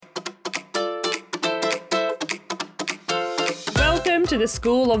to the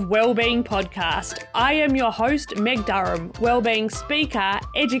School of Wellbeing podcast. I am your host, Meg Durham, wellbeing speaker,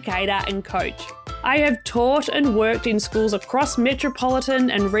 educator and coach. I have taught and worked in schools across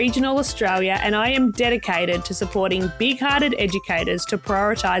metropolitan and regional Australia, and I am dedicated to supporting big-hearted educators to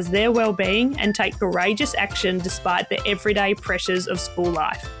prioritise their wellbeing and take courageous action despite the everyday pressures of school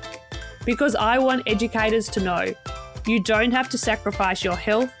life. Because I want educators to know you don't have to sacrifice your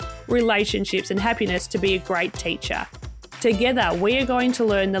health, relationships and happiness to be a great teacher. Together, we are going to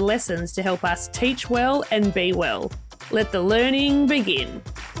learn the lessons to help us teach well and be well. Let the learning begin.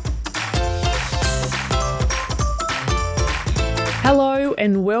 Hello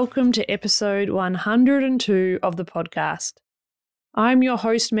and welcome to episode 102 of the podcast. I'm your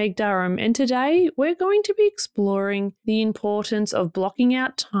host, Meg Durham, and today we're going to be exploring the importance of blocking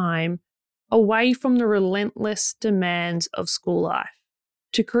out time away from the relentless demands of school life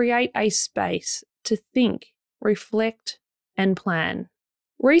to create a space to think, reflect, and plan.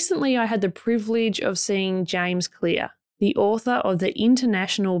 Recently, I had the privilege of seeing James Clear, the author of the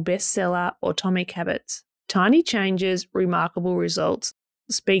international bestseller Atomic Habits, Tiny Changes, Remarkable Results,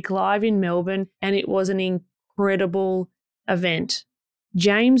 speak live in Melbourne, and it was an incredible event.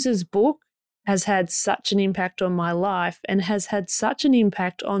 James's book has had such an impact on my life and has had such an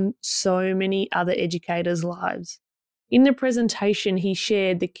impact on so many other educators' lives. In the presentation, he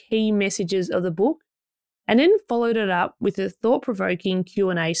shared the key messages of the book and then followed it up with a thought-provoking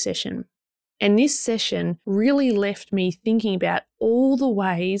Q&A session. And this session really left me thinking about all the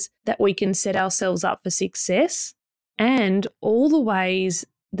ways that we can set ourselves up for success and all the ways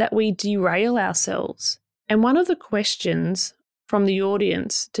that we derail ourselves. And one of the questions from the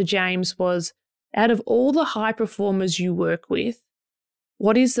audience to James was, out of all the high performers you work with,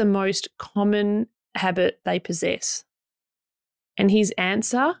 what is the most common habit they possess? And his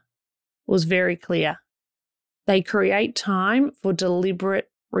answer was very clear. They create time for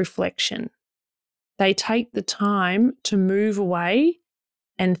deliberate reflection. They take the time to move away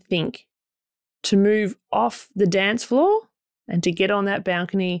and think, to move off the dance floor and to get on that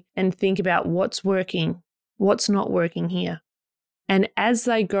balcony and think about what's working, what's not working here. And as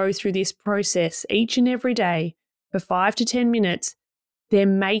they go through this process each and every day for 5 to 10 minutes, they're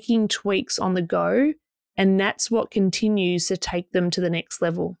making tweaks on the go, and that's what continues to take them to the next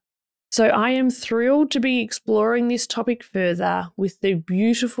level. So I am thrilled to be exploring this topic further with the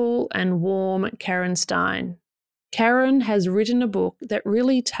beautiful and warm Karen Stein. Karen has written a book that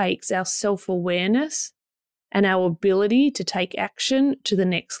really takes our self-awareness and our ability to take action to the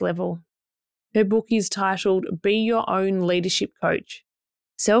next level. Her book is titled Be Your Own Leadership Coach: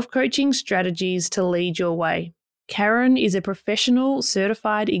 Self-Coaching Strategies to Lead Your Way. Karen is a professional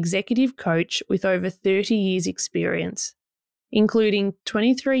certified executive coach with over 30 years experience, including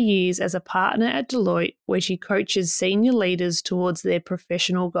 23 years as a partner at Deloitte, where she coaches senior leaders towards their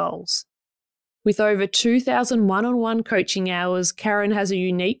professional goals. With over 2,000 one-on-one coaching hours, Karen has a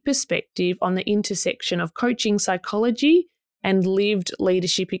unique perspective on the intersection of coaching psychology and lived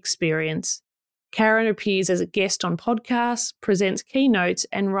leadership experience. Karen appears as a guest on podcasts, presents keynotes,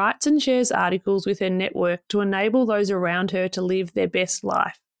 and writes and shares articles with her network to enable those around her to live their best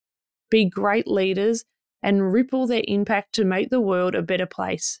life, be great leaders, and ripple their impact to make the world a better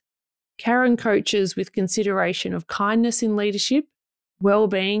place. Karen coaches with consideration of kindness in leadership,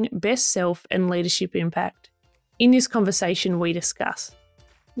 well-being, best self, and leadership impact. In this conversation, we discuss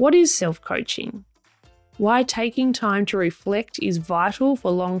what is self-coaching, why taking time to reflect is vital for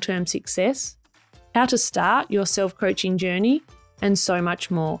long-term success, how to start your self-coaching journey, and so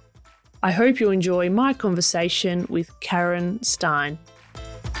much more. I hope you enjoy my conversation with Karen Stein.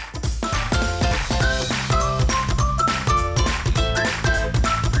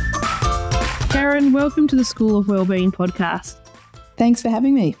 Karen, welcome to the School of Wellbeing podcast. Thanks for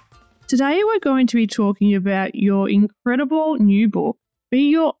having me. Today we're going to be talking about your incredible new book, Be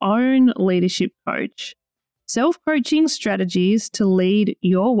Your Own Leadership Coach: Self-Coaching Strategies to Lead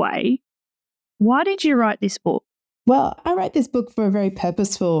Your Way. Why did you write this book? Well, I wrote this book for a very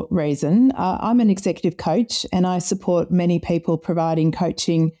purposeful reason. I'm an executive coach and I support many people providing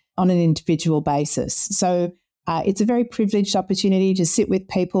coaching on an individual basis. So it's a very privileged opportunity to sit with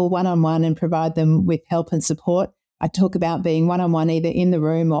people one-on-one and provide them with help and support. I talk about being one-on-one either in the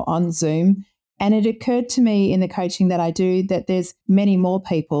room or on Zoom. And it occurred to me in the coaching that I do that there's many more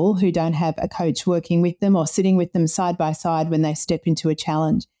people who don't have a coach working with them or sitting with them side by side when they step into a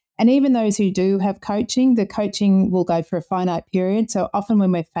challenge. And even those who do have coaching, the coaching will go for a finite period. So often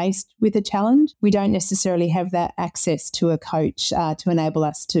when we're faced with a challenge, we don't necessarily have that access to a coach to enable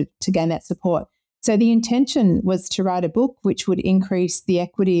us to gain that support. So the intention was to write a book which would increase the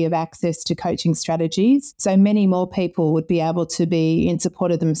equity of access to coaching strategies, so many more people would be able to be in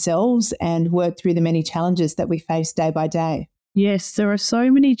support of themselves and work through the many challenges that we face day by day. Yes, there are so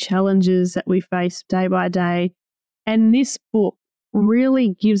many challenges that we face day by day, and this book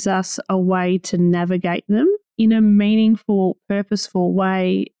really gives us a way to navigate them in a meaningful, purposeful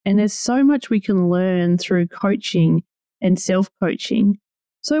way. And there's so much we can learn through coaching and self-coaching.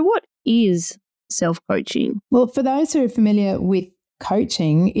 So what is self-coaching? Well, for those who are familiar with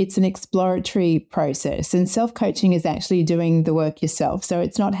coaching, it's an exploratory process, and self-coaching is actually doing the work yourself. So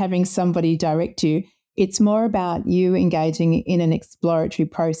it's not having somebody direct you. It's more about you engaging in an exploratory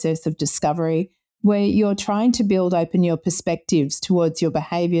process of discovery where you're trying to open your perspectives towards your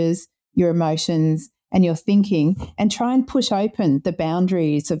behaviours, your emotions, and your thinking, and try and push open the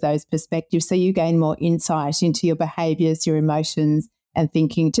boundaries of those perspectives so you gain more insight into your behaviours, your emotions, and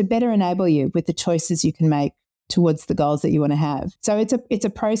thinking to better enable you with the choices you can make towards the goals that you want to have. So it's a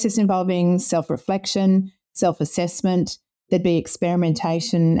process involving self-reflection, self-assessment. There'd be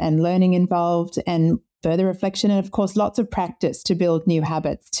experimentation and learning involved, and further reflection, and of course lots of practice to build new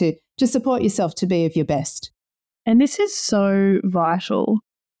habits to support yourself to be of your best. And this is so vital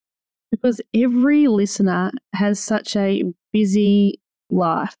because every listener has such a busy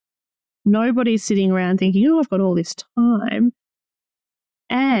life. Nobody's sitting around thinking, oh, I've got all this time.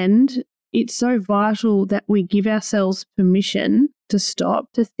 And it's so vital that we give ourselves permission to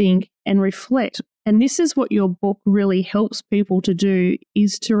stop, to think and reflect. And this is what your book really helps people to do,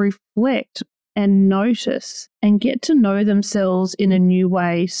 is to reflect and notice and get to know themselves in a new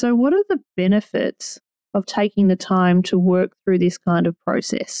way. So what are the benefits of taking the time to work through this kind of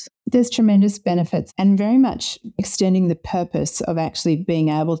process? There's tremendous benefits, and very much extending the purpose of actually being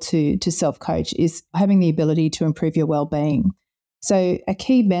able to self-coach is having the ability to improve your well-being. So a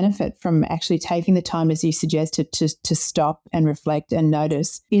key benefit from actually taking the time, as you suggested, to stop and reflect and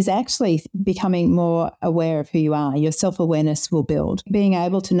notice is actually becoming more aware of who you are. Your self-awareness will build. Being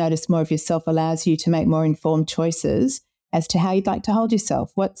able to notice more of yourself allows you to make more informed choices as to how you'd like to hold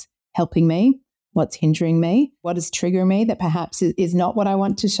yourself. What's helping me? What's hindering me? What is triggering me that perhaps is not what I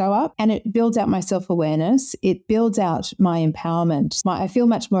want to show up? And it builds out my self-awareness. It builds out my empowerment. I feel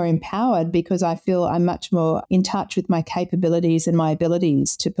much more empowered because I feel I'm much more in touch with my capabilities and my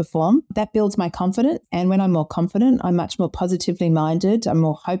abilities to perform. That builds my confidence. And when I'm more confident, I'm much more positively minded. I'm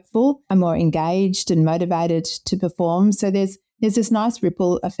more hopeful. I'm more engaged and motivated to perform. So there's this nice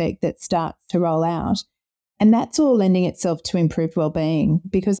ripple effect that starts to roll out. And that's all lending itself to improved well-being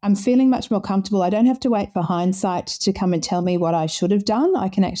because I'm feeling much more comfortable. I don't have to wait for hindsight to come and tell me what I should have done. I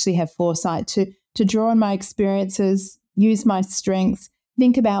can actually have foresight to draw on my experiences, use my strengths,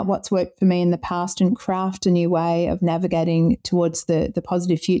 think about what's worked for me in the past and craft a new way of navigating towards the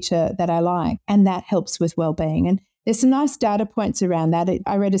positive future that I like. And that helps with well-being. And there's some nice data points around that.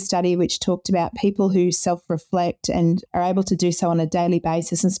 I read a study which talked about people who self-reflect and are able to do so on a daily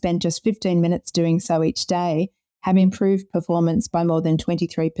basis and spend just 15 minutes doing so each day have improved performance by more than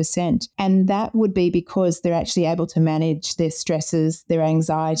 23%. And that would be because they're actually able to manage their stresses, their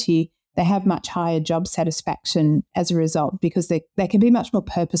anxiety. They have much higher job satisfaction as a result because they can be much more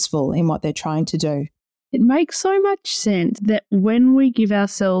purposeful in what they're trying to do. It makes so much sense that when we give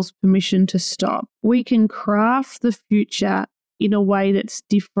ourselves permission to stop, we can craft the future in a way that's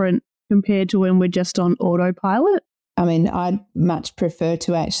different compared to when we're just on autopilot. I mean, I'd much prefer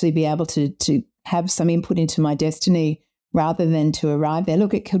to actually be able to have some input into my destiny rather than to arrive there.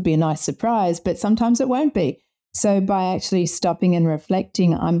 Look, it could be a nice surprise, but sometimes it won't be. So by actually stopping and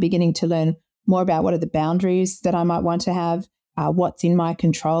reflecting, I'm beginning to learn more about what are the boundaries that I might want to have, what's in my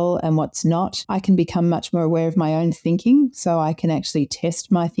control and what's not. I can become much more aware of my own thinking, so I can actually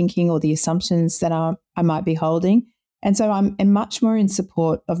test my thinking or the assumptions that I might be holding. And so I'm much more in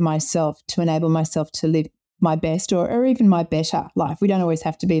support of myself to enable myself to live my best or even my better life. We don't always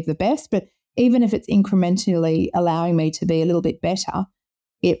have to be the best, but even if it's incrementally allowing me to be a little bit better,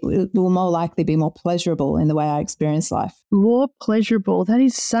 it will more likely be more pleasurable in the way I experience life. More pleasurable. That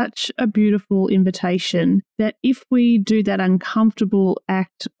is such a beautiful invitation that if we do that uncomfortable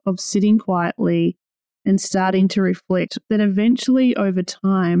act of sitting quietly and starting to reflect, that eventually over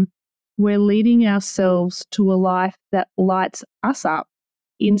time, we're leading ourselves to a life that lights us up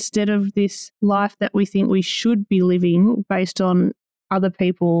instead of this life that we think we should be living based on other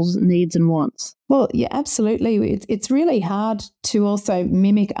people's needs and wants. Well, yeah, absolutely. It's really hard to also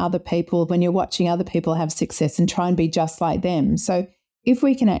mimic other people when you're watching other people have success and try and be just like them. So if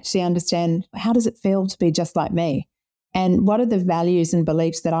we can actually understand, how does it feel to be just like me? And what are the values and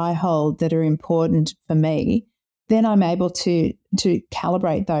beliefs that I hold that are important for me? then I'm able to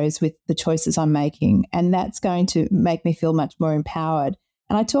calibrate those with the choices I'm making. And that's going to make me feel much more empowered.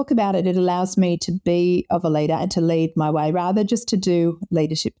 And I talk about it, it allows me to be of a leader and to lead my way rather just to do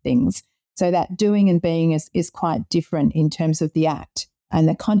leadership things. So that doing and being is quite different in terms of the act and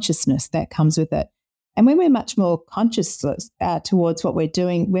the consciousness that comes with it. And when we're much more conscious towards what we're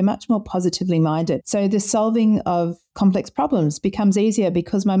doing, we're much more positively minded. So the solving of complex problems becomes easier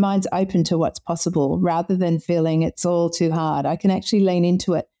because my mind's open to what's possible rather than feeling it's all too hard. I can actually lean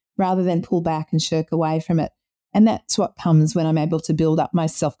into it rather than pull back and shirk away from it. And that's what comes when I'm able to build up my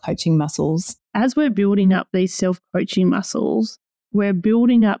self-coaching muscles. As we're building up these self-coaching muscles, we're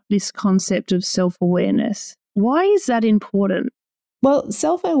building up this concept of self-awareness. Why is that important? Well,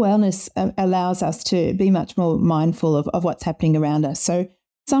 self-awareness allows us to be much more mindful of what's happening around us. So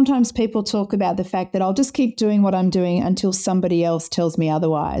sometimes people talk about the fact that I'll just keep doing what I'm doing until somebody else tells me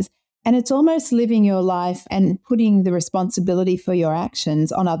otherwise. And it's almost living your life and putting the responsibility for your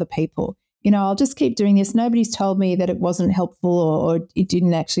actions on other people. I'll just keep doing this. Nobody's told me that it wasn't helpful or it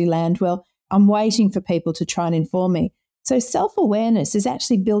didn't actually land well. I'm waiting for people to try and inform me. So self-awareness is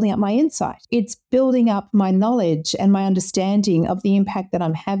actually building up my insight. It's building up my knowledge and my understanding of the impact that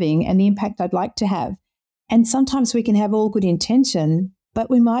I'm having and the impact I'd like to have. And sometimes we can have all good intention,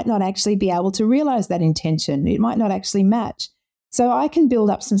 but we might not actually be able to realize that intention. It might not actually match. So I can build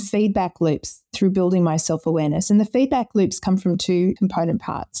up some feedback loops through building my self-awareness. And the feedback loops come from two component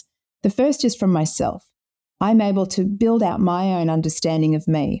parts. The first is from myself. I'm able to build out my own understanding of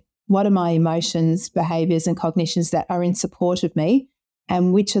me. What are my emotions, behaviors, and cognitions that are in support of me,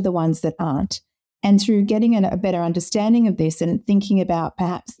 and which are the ones that aren't? And through getting a better understanding of this and thinking about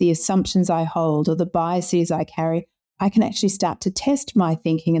perhaps the assumptions I hold or the biases I carry, I can actually start to test my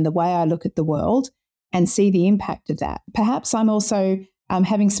thinking and the way I look at the world and see the impact of that. Perhaps I'm also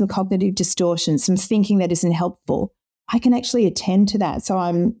having some cognitive distortion, some thinking that isn't helpful. I can actually attend to that. So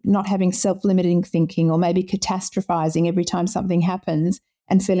I'm not having self-limiting thinking or maybe catastrophizing every time something happens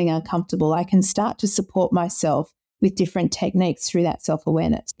and feeling uncomfortable. I can start to support myself with different techniques through that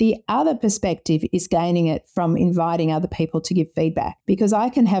self-awareness. The other perspective is gaining it from inviting other people to give feedback, because I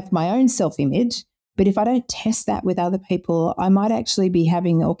can have my own self-image, but if I don't test that with other people, I might actually be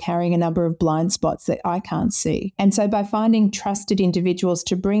having or carrying a number of blind spots that I can't see. And so by finding trusted individuals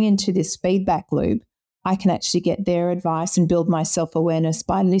to bring into this feedback loop, I can actually get their advice and build my self-awareness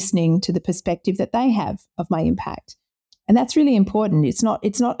by listening to the perspective that they have of my impact. And that's really important. It's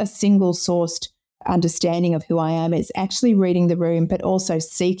not a single sourced understanding of who I am. It's actually reading the room, but also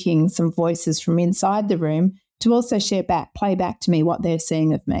seeking some voices from inside the room to also play back to me what they're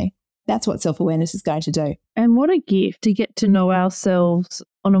seeing of me. That's what self-awareness is going to do. And what a gift to get to know ourselves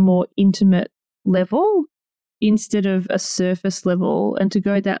on a more intimate level instead of a surface level, and to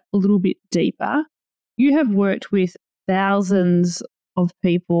go that a little bit deeper. You have worked with thousands of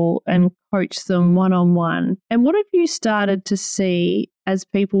people and coach them one-on-one. And what have you started to see as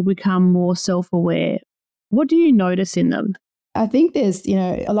people become more self-aware? What do you notice in them? I think there's,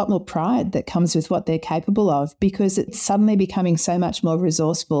 a lot more pride that comes with what they're capable of, because it's suddenly becoming so much more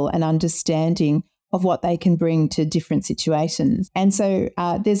resourceful and understanding of what they can bring to different situations. And so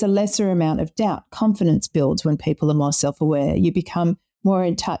there's a lesser amount of doubt. Confidence builds when people are more self-aware. You become more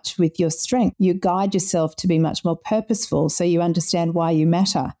in touch with your strength. You guide yourself to be much more purposeful, so you understand why you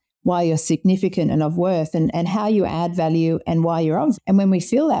matter, why you're significant and of worth, and how you add value and why you're of. And when we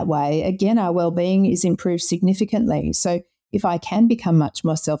feel that way, again, our well-being is improved significantly. So if I can become much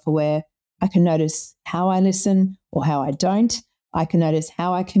more self-aware, I can notice how I listen or how I don't. I can notice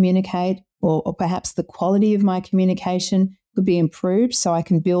how I communicate, or perhaps the quality of my communication could be improved so I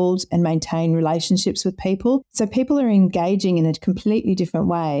can build and maintain relationships with people. So people are engaging in a completely different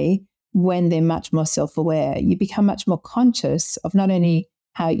way when they're much more self-aware. You become much more conscious of not only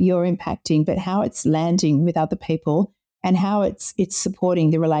how you're impacting, but how it's landing with other people and how it's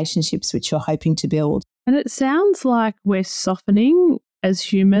supporting the relationships which you're hoping to build. And it sounds like we're softening as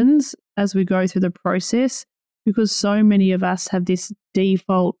humans as we go through the process, because so many of us have this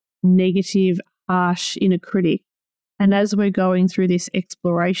default negative, harsh inner critic. And as we're going through this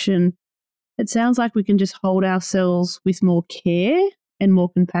exploration, it sounds like we can just hold ourselves with more care and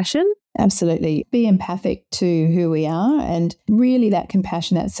more compassion. Absolutely. Be empathic to who we are. And really that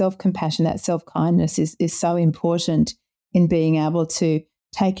compassion, that self-compassion, that self-kindness is so important in being able to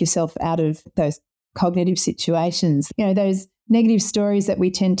take yourself out of those cognitive situations. Those negative stories that we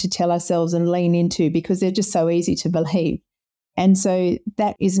tend to tell ourselves and lean into because they're just so easy to believe. And so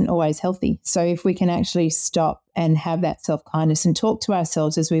that isn't always healthy. So if we can actually stop and have that self-kindness and talk to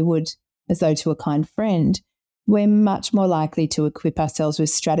ourselves as we would as though to a kind friend, we're much more likely to equip ourselves with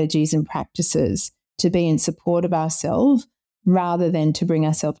strategies and practices to be in support of ourselves rather than to bring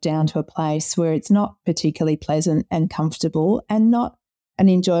ourselves down to a place where it's not particularly pleasant and comfortable and not an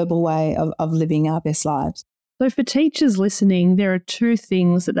enjoyable way of living our best lives. So for teachers listening, there are two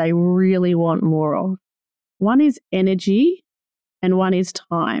things that they really want more of. One is energy and one is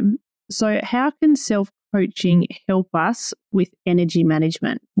time. So how can self-coaching help us with energy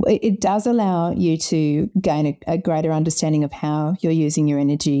management? It does allow you to gain a greater understanding of how you're using your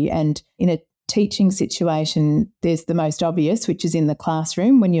energy. And in a teaching situation, there's the most obvious, which is in the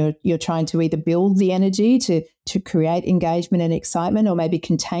classroom when you're trying to either build the energy to create engagement and excitement, or maybe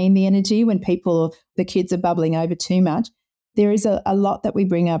contain the energy when the kids are bubbling over too much. There is a lot that we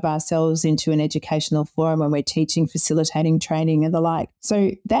bring of ourselves into an educational forum when we're teaching, facilitating, training and the like.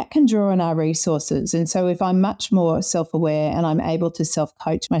 So that can draw on our resources. And so if I'm much more self-aware and I'm able to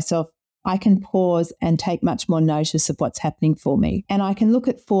self-coach myself, I can pause and take much more notice of what's happening for me. And I can look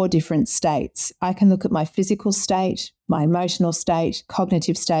at 4 different states. I can look at my physical state, my emotional state,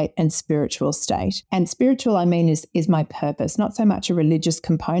 cognitive state, and spiritual state. And spiritual, I mean, is my purpose, not so much a religious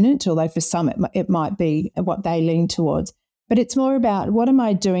component, although for some it might be what they lean towards. But it's more about what am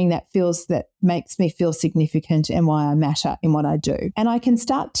I doing that makes me feel significant and why I matter in what I do. And I can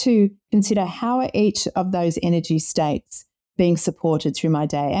start to consider how are each of those energy states being supported through my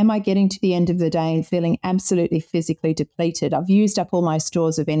day. Am I getting to the end of the day and feeling absolutely physically depleted? I've used up all my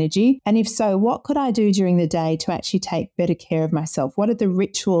stores of energy. And if so, what could I do during the day to actually take better care of myself? What are the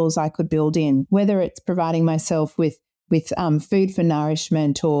rituals I could build in, whether it's providing myself with food for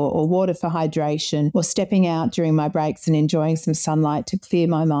nourishment or water for hydration, or stepping out during my breaks and enjoying some sunlight to clear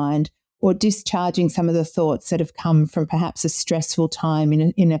my mind, or discharging some of the thoughts that have come from perhaps a stressful time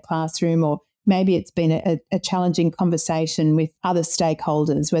in a classroom, or maybe it's been a challenging conversation with other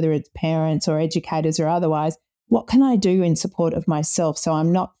stakeholders, whether it's parents or educators or otherwise. What can I do in support of myself so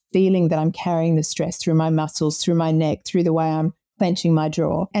I'm not feeling that I'm carrying the stress through my muscles, through my neck, through the way I'm clenching my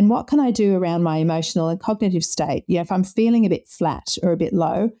jaw? And what can I do around my emotional and cognitive state? If I'm feeling a bit flat or a bit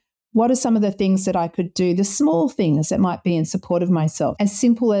low, what are some of the things that I could do, the small things that might be in support of myself? As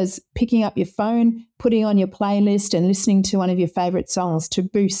simple as picking up your phone, putting on your playlist and listening to one of your favourite songs to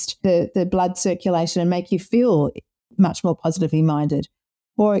boost the blood circulation and make you feel much more positively minded.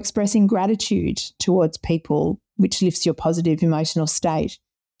 Or expressing gratitude towards people, which lifts your positive emotional state.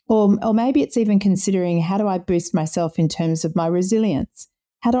 Or maybe it's even considering, how do I boost myself in terms of my resilience?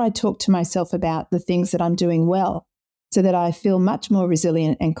 How do I talk to myself about the things that I'm doing well, so that I feel much more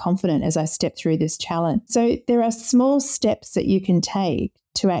resilient and confident as I step through this challenge? So there are small steps that you can take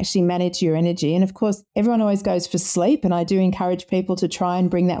to actually manage your energy. And of course, everyone always goes for sleep. And I do encourage people to try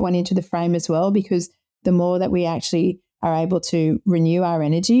and bring that one into the frame as well, because the more that we actually are able to renew our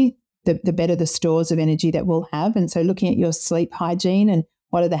energy, the better the stores of energy that we'll have. And so looking at your sleep hygiene and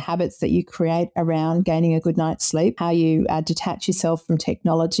what are the habits that you create around gaining a good night's sleep, how you detach yourself from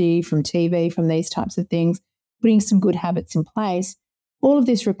technology, from TV, from these types of things, putting some good habits in place. All of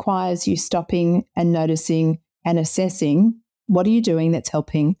this requires you stopping and noticing and assessing, what are you doing that's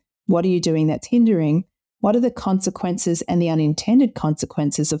helping? What are you doing that's hindering? What are the consequences and the unintended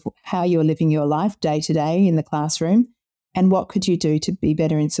consequences of how you're living your life day to day in the classroom? And what could you do to be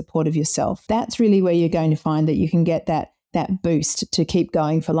better in support of yourself? That's really where you're going to find that you can get that boost to keep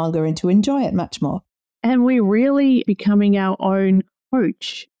going for longer and to enjoy it much more. And we're really becoming our own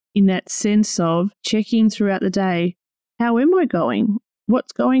coach in that sense of checking throughout the day, how am I going?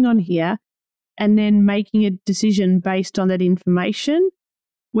 What's going on here? And then making a decision based on that information,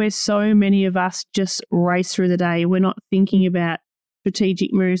 where so many of us just race through the day. We're not thinking about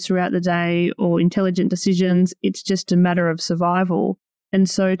strategic moves throughout the day or intelligent decisions. It's just a matter of survival. And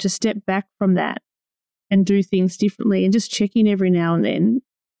so to step back from that and do things differently and just check in every now and then,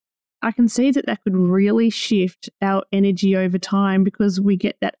 I can see that could really shift our energy over time, because we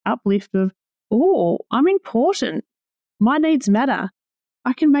get that uplift of, oh, I'm important. My needs matter.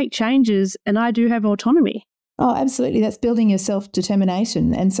 I can make changes and I do have autonomy. Oh, absolutely. That's building your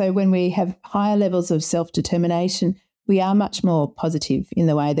self-determination. And so when we have higher levels of self-determination, we are much more positive in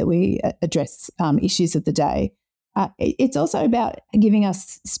the way that we address issues of the day. It's also about giving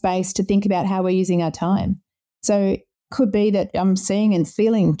us space to think about how we're using our time. So it could be that I'm seeing and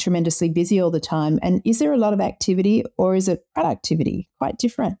feeling tremendously busy all the time. And is there a lot of activity, or is it productivity? Quite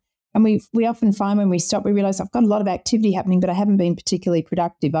different. And we often find when we stop, we realise I've got a lot of activity happening, but I haven't been particularly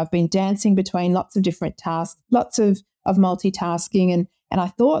productive. I've been dancing between lots of different tasks, lots of multitasking. And I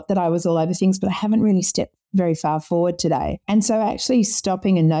thought that I was all over things, but I haven't really stepped very far forward today. And so actually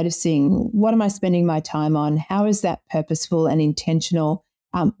stopping and noticing, what am I spending my time on? How is that purposeful and intentional?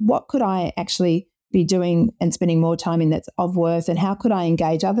 What could I actually be doing and spending more time in that's of worth? And how could I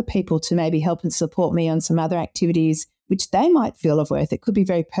engage other people to maybe help and support me on some other activities which they might feel of worth? It could be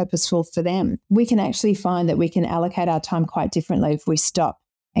very purposeful for them. We can actually find that we can allocate our time quite differently if we stop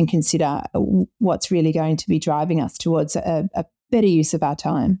and consider what's really going to be driving us towards a better use of our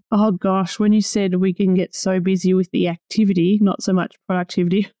time. Oh gosh, when you said we can get so busy with the activity, not so much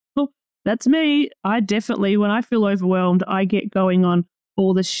productivity, that's me. I definitely, when I feel overwhelmed, I get going on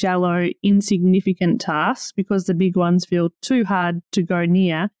all the shallow, insignificant tasks because the big ones feel too hard to go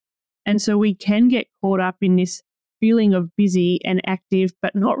near. And so we can get caught up in this feeling of busy and active,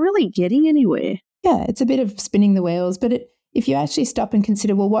 but not really getting anywhere. Yeah, it's a bit of spinning the wheels, but if you actually stop and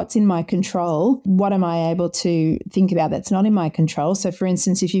consider, well, what's in my control? What am I able to think about that's not in my control? So, for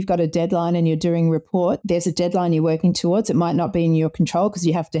instance, if you've got a deadline and you're doing a report, there's a deadline you're working towards. It might not be in your control because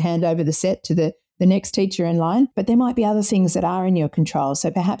you have to hand over the set to the next teacher in line, but there might be other things that are in your control. So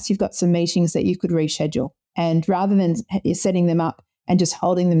perhaps you've got some meetings that you could reschedule. And rather than setting them up and just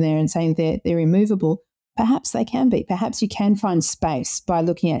holding them there and saying they're immovable, perhaps they can be. Perhaps you can find space by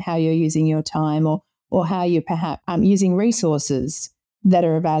looking at how you're using your time or how you're perhaps using resources that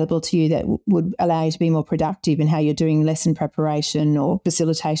are available to you that would allow you to be more productive in how you're doing lesson preparation or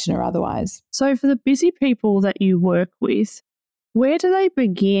facilitation or otherwise. So for the busy people that you work with, where do they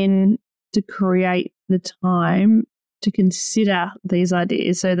begin to create the time to consider these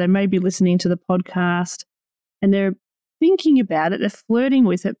ideas? So they may be listening to the podcast and they're thinking about it, they're flirting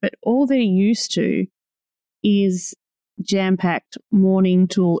with it, but all they're used to is jam-packed morning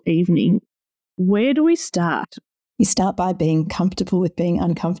till evening. Where do we start? You start by being comfortable with being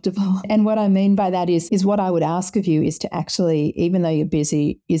uncomfortable. And what I mean by that is what I would ask of you is to actually, even though you're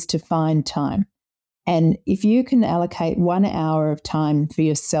busy, is to find time. And if you can allocate 1 hour of time for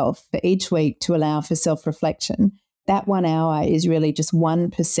yourself for each week to allow for self-reflection, that 1 hour is really just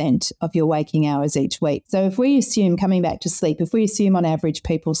 1% of your waking hours each week. So if we assume, coming back to sleep, if we assume on average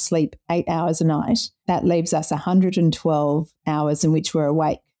people sleep 8 hours a night, that leaves us 112 hours in which we're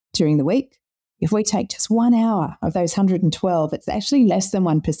awake during the week. If we take just 1 hour of those 112, it's actually less than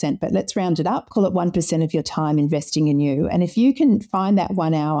 1%, but let's round it up, call it 1% of your time investing in you. And if you can find that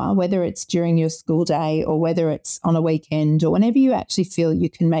 1 hour, whether it's during your school day or whether it's on a weekend or whenever you actually feel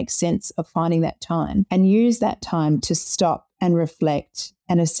you can make sense of finding that time and use that time to stop and reflect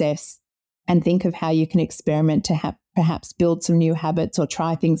and assess and think of how you can experiment to perhaps build some new habits or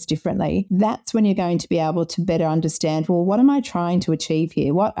try things differently, that's when you're going to be able to better understand, well, what am I trying to achieve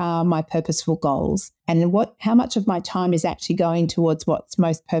here? What are my purposeful goals? And how much of my time is actually going towards what's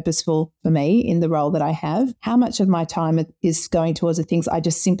most purposeful for me in the role that I have? How much of my time is going towards the things I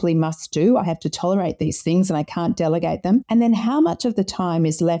just simply must do? I have to tolerate these things and I can't delegate them. And then how much of the time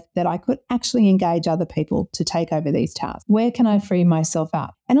is left that I could actually engage other people to take over these tasks? Where can I free myself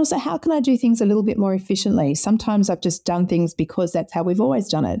up? And also, how can I do things a little bit more efficiently? Sometimes I've just done things because that's how we've always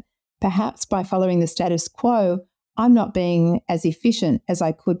done it. Perhaps by following the status quo, I'm not being as efficient as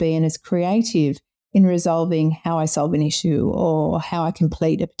I could be and as creative in resolving how I solve an issue or how I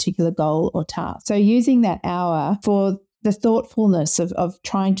complete a particular goal or task. So using that hour for the thoughtfulness of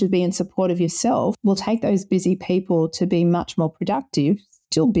trying to be in support of yourself will take those busy people to be much more productive,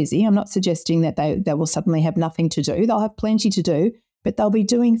 still busy. I'm not suggesting that they will suddenly have nothing to do. They'll have plenty to do, but they'll be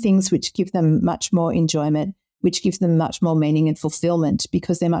doing things which give them much more enjoyment, which gives them much more meaning and fulfillment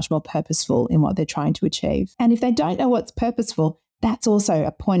because they're much more purposeful in what they're trying to achieve. And if they don't know what's purposeful, that's also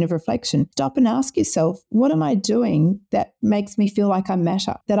a point of reflection. Stop and ask yourself, what am I doing that makes me feel like I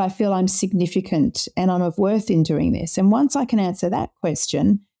matter, that I feel I'm significant and I'm of worth in doing this? And once I can answer that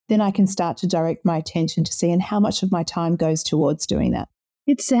question, then I can start to direct my attention to seeing how much of my time goes towards doing that.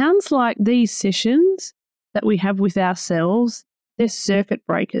 It sounds like these sessions that we have with ourselves, they're circuit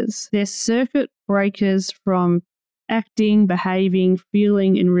breakers. They're circuit breakers from acting, behaving,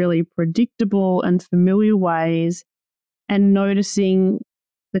 feeling in really predictable and familiar ways and noticing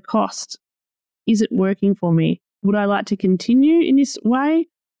the cost. Is it working for me? Would I like to continue in this way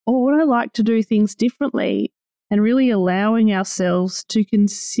or would I like to do things differently? And really allowing ourselves to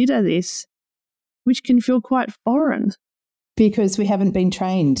consider this, which can feel quite foreign. Because we haven't been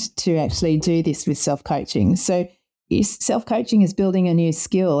trained to actually do this with self-coaching. So self-coaching is building a new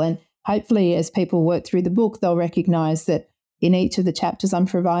skill, and hopefully as people work through the book, they'll recognise that in each of the chapters I'm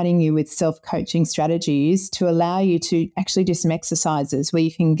providing you with self-coaching strategies to allow you to actually do some exercises where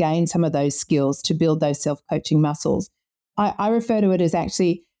you can gain some of those skills to build those self-coaching muscles. I refer to it as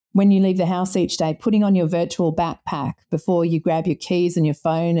actually when you leave the house each day, putting on your virtual backpack before you grab your keys and your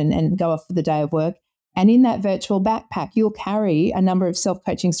phone and go off for the day of work. And in that virtual backpack, you'll carry a number of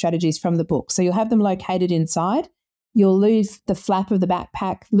self-coaching strategies from the book. So you'll have them located inside. you'll leave the flap of the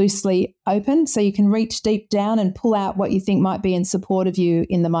backpack loosely open so you can reach deep down and pull out what you think might be in support of you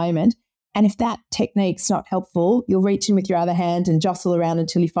in the moment. And if that technique's not helpful, you'll reach in with your other hand and jostle around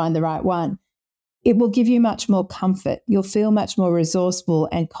until you find the right one. It will give you much more comfort. You'll feel much more resourceful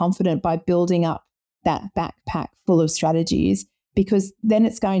and confident by building up that backpack full of strategies, because then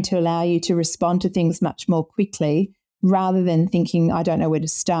it's going to allow you to respond to things much more quickly rather than thinking, I don't know where to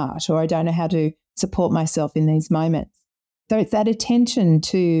start or I don't know how to support myself in these moments. So it's that attention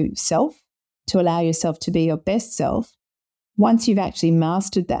to self, to allow yourself to be your best self. Once you've actually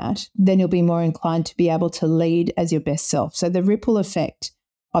mastered that, then you'll be more inclined to be able to lead as your best self. So the ripple effect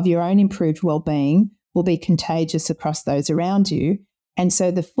of your own improved well-being will be contagious across those around you. And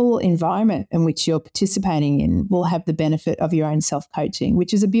so the full environment in which you're participating in will have the benefit of your own self-coaching,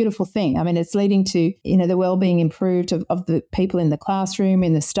 which is a beautiful thing. I mean, it's leading to, the well-being improved of the people in the classroom,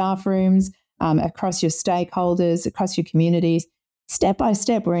 in the staff rooms, across your stakeholders, across your communities. Step by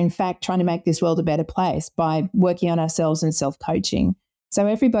step, we're in fact trying to make this world a better place by working on ourselves and self-coaching. So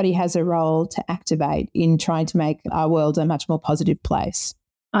everybody has a role to activate in trying to make our world a much more positive place.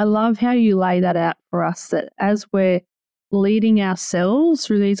 I love how you lay that out for us, that as we're leading ourselves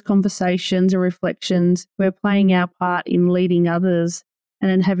through these conversations and reflections, we're playing our part in leading others and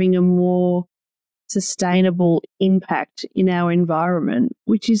then having a more sustainable impact in our environment,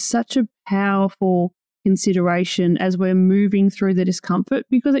 which is such a powerful consideration as we're moving through the discomfort,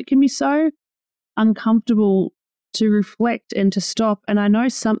 because it can be so uncomfortable to reflect and to stop. And I know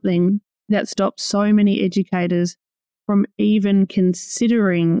something that stops so many educators from even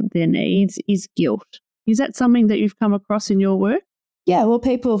considering their needs is guilt. Is that something that you've come across in your work? Yeah, well,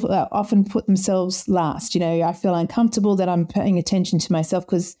 people often put themselves last. I feel uncomfortable that I'm paying attention to myself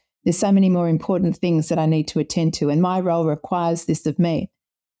because there's so many more important things that I need to attend to, and my role requires this of me.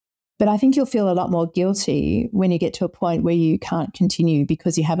 But I think you'll feel a lot more guilty when you get to a point where you can't continue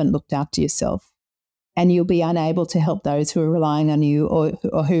because you haven't looked after yourself, and you'll be unable to help those who are relying on you or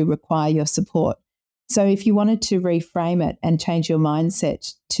who require your support. So if you wanted to reframe it and change your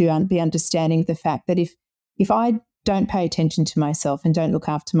mindset to be understanding the fact that if I don't pay attention to myself and don't look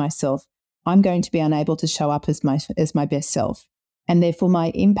after myself, I'm going to be unable to show up as my best self. And therefore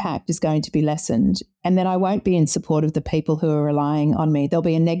my impact is going to be lessened. And then I won't be in support of the people who are relying on me. There'll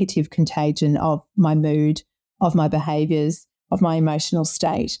be a negative contagion of my mood, of my behaviours, of my emotional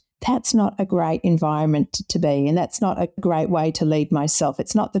state. That's not a great environment to be, and that's not a great way to lead myself.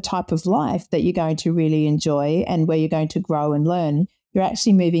 It's not the type of life that you're going to really enjoy and where you're going to grow and learn. You're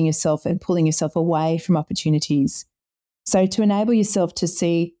actually moving yourself and pulling yourself away from opportunities. So to enable yourself to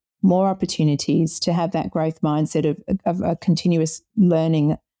see more opportunities, to have that growth mindset of a continuous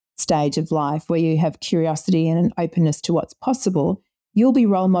learning stage of life where you have curiosity and an openness to what's possible, you'll be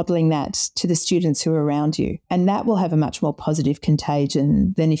role modelling that to the students who are around you. And that will have a much more positive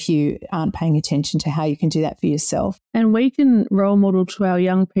contagion than if you aren't paying attention to how you can do that for yourself. And we can role model to our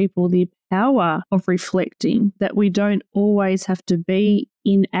young people the power of reflecting, that we don't always have to be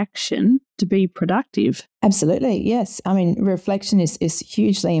in action to be productive. Absolutely, yes. I mean, reflection is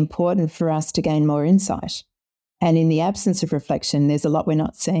hugely important for us to gain more insight. And in the absence of reflection, there's a lot we're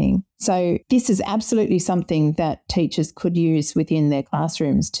not seeing. So this is absolutely something that teachers could use within their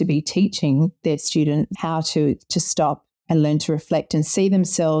classrooms to be teaching their student how to stop and learn to reflect and see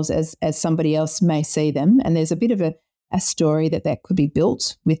themselves as somebody else may see them. And there's a bit of a story that could be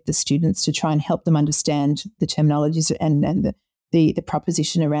built with the students to try and help them understand the terminologies and the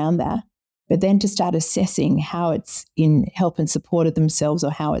proposition around that. But then to start assessing how it's in help and support of themselves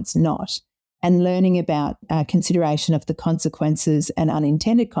or how it's not. And learning about consideration of the consequences and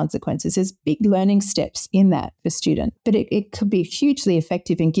unintended consequences. There's big learning steps in that for students, but it could be hugely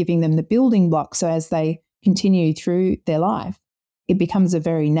effective in giving them the building blocks so as they continue through their life, it becomes a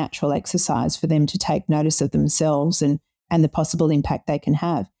very natural exercise for them to take notice of themselves and the possible impact they can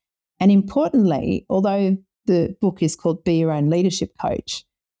have. And importantly, although the book is called Be Your Own Leadership Coach,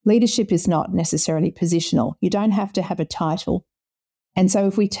 leadership is not necessarily positional. You don't have to have a title. And so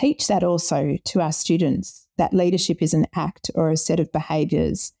if we teach that also to our students, that leadership is an act or a set of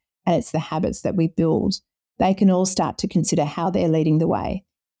behaviours and it's the habits that we build, they can all start to consider how they're leading the way.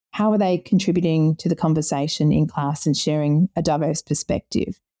 How are they contributing to the conversation in class and sharing a diverse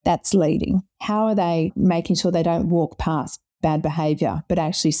perspective? That's leading. How are they making sure they don't walk past bad behaviour but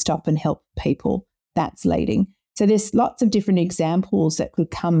actually stop and help people? That's leading. So there's lots of different examples that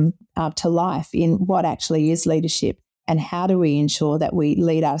could come to life in what actually is leadership. And how do we ensure that we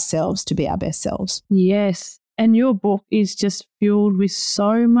lead ourselves to be our best selves? Yes. And your book is just filled with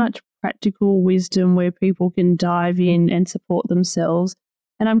so much practical wisdom where people can dive in and support themselves.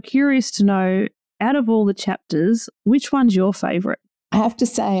 And I'm curious to know, out of all the chapters, which one's your favourite? I have to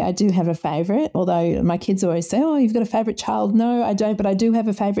say I do have a favourite, although my kids always say, oh, you've got a favourite child. No, I don't, but I do have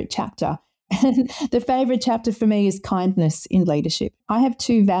a favourite chapter. And the favourite chapter for me is kindness in leadership. I have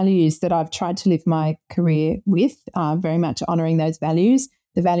two values that I've tried to live my career with, very much honouring those values,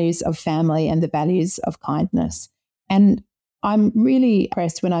 the values of family and the values of kindness. And I'm really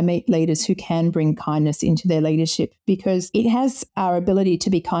impressed when I meet leaders who can bring kindness into their leadership, because it has our ability to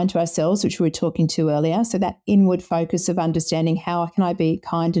be kind to ourselves, which we were talking to earlier. So that inward focus of understanding how can I be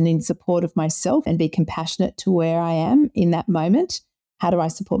kind and in support of myself and be compassionate to where I am in that moment. How do I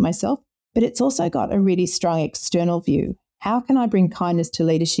support myself? But it's also got a really strong external view. How can I bring kindness to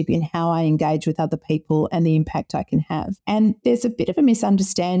leadership in how I engage with other people and the impact I can have? And there's a bit of a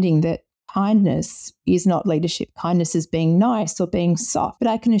misunderstanding that kindness is not leadership. Kindness is being nice or being soft. But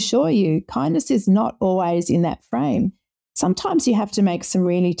I can assure you, kindness is not always in that frame. Sometimes you have to make some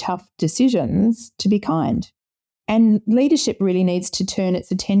really tough decisions to be kind. And leadership really needs to turn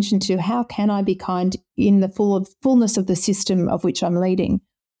its attention to how can I be kind in the fullness of the system of which I'm leading?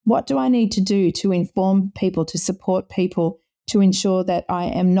 What do I need to do to inform people, to support people, to ensure that I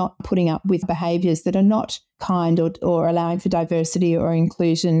am not putting up with behaviours that are not kind or allowing for diversity or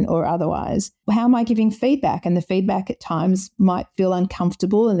inclusion or otherwise? How am I giving feedback? And the feedback at times might feel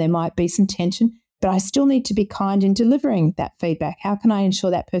uncomfortable and there might be some tension, but I still need to be kind in delivering that feedback. How can I ensure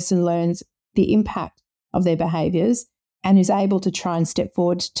that person learns the impact of their behaviours and is able to try and step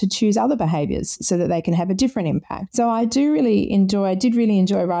forward to choose other behaviours so that they can have a different impact? So I did really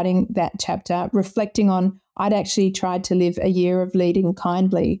enjoy writing that chapter, reflecting on I'd actually tried to live a year of leading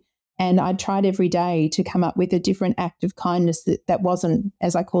kindly, and I tried every day to come up with a different act of kindness that wasn't,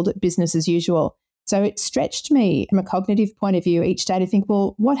 as I called it, business as usual. So it stretched me from a cognitive point of view each day to think,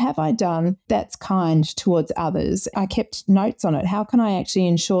 well, what have I done that's kind towards others? I kept notes on it. How can I actually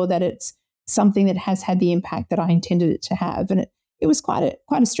ensure that it's something that has had the impact that I intended it to have? And it was quite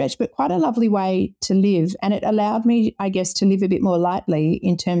a stretch, but quite a lovely way to live. And it allowed me, I guess, to live a bit more lightly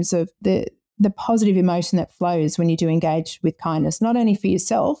in terms of the positive emotion that flows when you do engage with kindness, not only for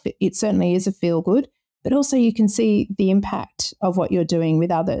yourself, it certainly is a feel good, but also you can see the impact of what you're doing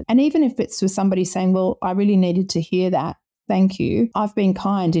with others. And even if it's with somebody saying, well, I really needed to hear that, thank you. I've been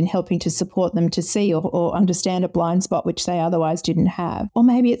kind in helping to support them to see or understand a blind spot which they otherwise didn't have. Or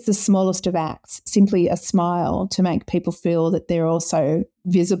maybe it's the smallest of acts, simply a smile to make people feel that they're also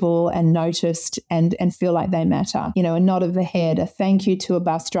visible and noticed and feel like they matter. You know, a nod of the head, a thank you to a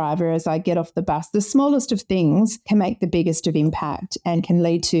bus driver as I get off the bus. The smallest of things can make the biggest of impact and can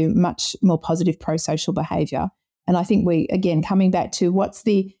lead to much more positive pro-social behaviour. And I think coming back to what's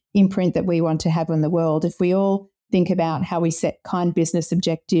the imprint that we want to have on the world, if we all think about how we set kind business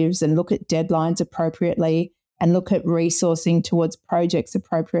objectives and look at deadlines appropriately and look at resourcing towards projects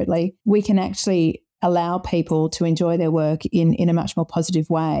appropriately, we can actually allow people to enjoy their work in a much more positive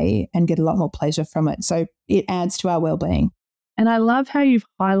way and get a lot more pleasure from it. So it adds to our well-being. And I love how you've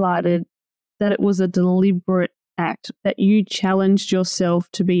highlighted that it was a deliberate act, that you challenged yourself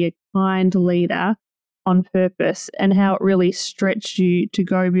to be a kind leader on purpose, and how it really stretched you to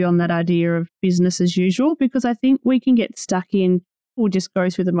go beyond that idea of business as usual, because I think we can get stuck in or just go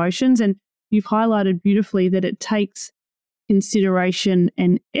through the motions. And you've highlighted beautifully that it takes consideration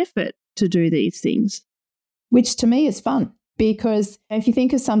and effort to do these things. Which to me is fun, because if you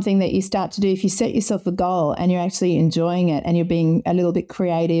think of something that you start to do, if you set yourself a goal and you're actually enjoying it and you're being a little bit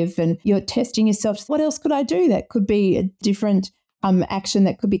creative and you're testing yourself, what else could I do that could be a different action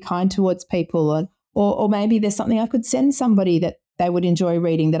that could be kind towards people? Or maybe there's something I could send somebody that they would enjoy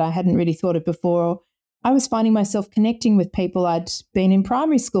reading that I hadn't really thought of before. Or I was finding myself connecting with people I'd been in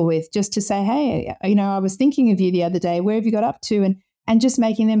primary school with just to say, hey, I was thinking of you the other day. Where have you got up to? And just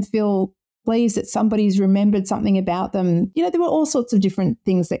making them feel pleased that somebody's remembered something about them. There were all sorts of different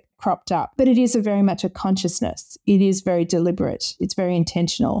things that cropped up, but it is very much a consciousness. It is very deliberate. It's very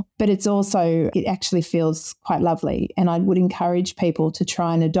intentional, but it actually feels quite lovely. And I would encourage people to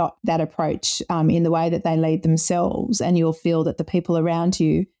try and adopt that approach in the way that they lead themselves, and you'll feel that the people around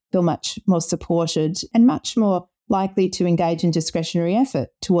you feel much more supported and much more likely to engage in discretionary effort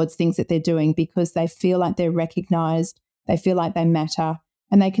towards things that they're doing, because they feel like they're recognised, they feel like they matter,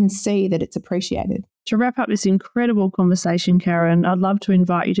 and they can see that it's appreciated. To wrap up this incredible conversation, Karen, I'd love to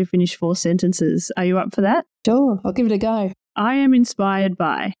invite you to finish 4 sentences. Are you up for that? Sure, I'll give it a go. I am inspired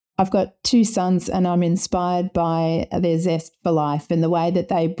by. I've got 2 sons and I'm inspired by their zest for life and the way that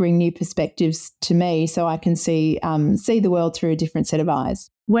they bring new perspectives to me so I can see the world through a different set of eyes.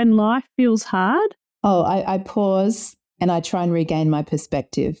 When life feels hard? I pause and I try and regain my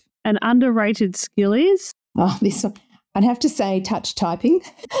perspective. An underrated skill is? This one. I'd have to say touch typing.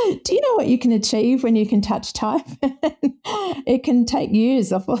 Do you know what you can achieve when you can touch type? It can take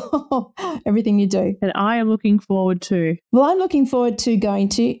years off everything you do. And I am looking forward to. Well, I'm looking forward to going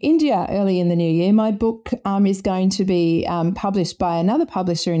to India early in the new year. My book is going to be published by another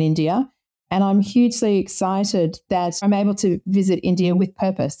publisher in India, and I'm hugely excited that I'm able to visit India with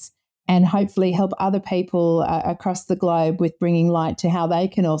purpose and hopefully help other people across the globe with bringing light to how they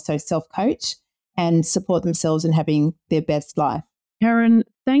can also self-coach and support themselves in having their best life. Karen,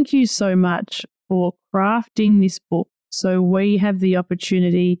 thank you so much for crafting this book so we have the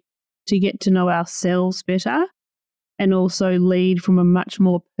opportunity to get to know ourselves better and also lead from a much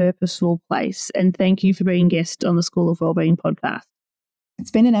more purposeful place. And thank you for being a guest on the School of Wellbeing podcast.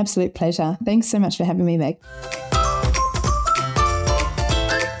 It's been an absolute pleasure. Thanks so much for having me, Meg.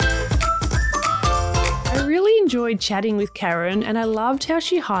 I really enjoyed chatting with Karen, and I loved how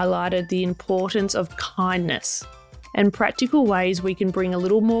she highlighted the importance of kindness and practical ways we can bring a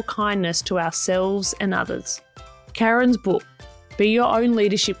little more kindness to ourselves and others. Karen's book, Be Your Own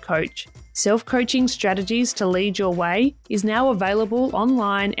Leadership Coach, Self-Coaching Strategies to Lead Your Way, is now available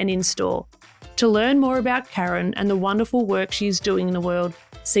online and in store. To learn more about Karen and the wonderful work she is doing in the world,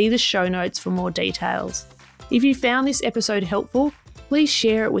 see the show notes for more details. If you found this episode helpful, please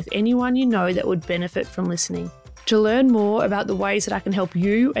share it with anyone you know that would benefit from listening. To learn more about the ways that I can help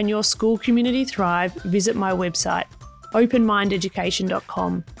you and your school community thrive, visit my website,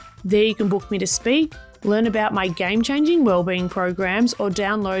 openmindeducation.com. There you can book me to speak, learn about my game-changing wellbeing programs, or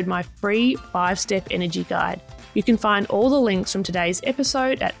download my free 5-step energy guide. You can find all the links from today's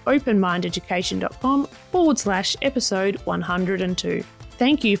episode at openmindeducation.com/episode 102.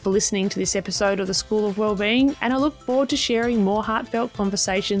 Thank you for listening to this episode of the School of Wellbeing, and I look forward to sharing more heartfelt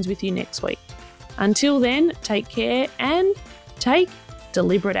conversations with you next week. Until then, take care and take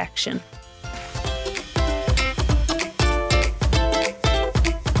deliberate action.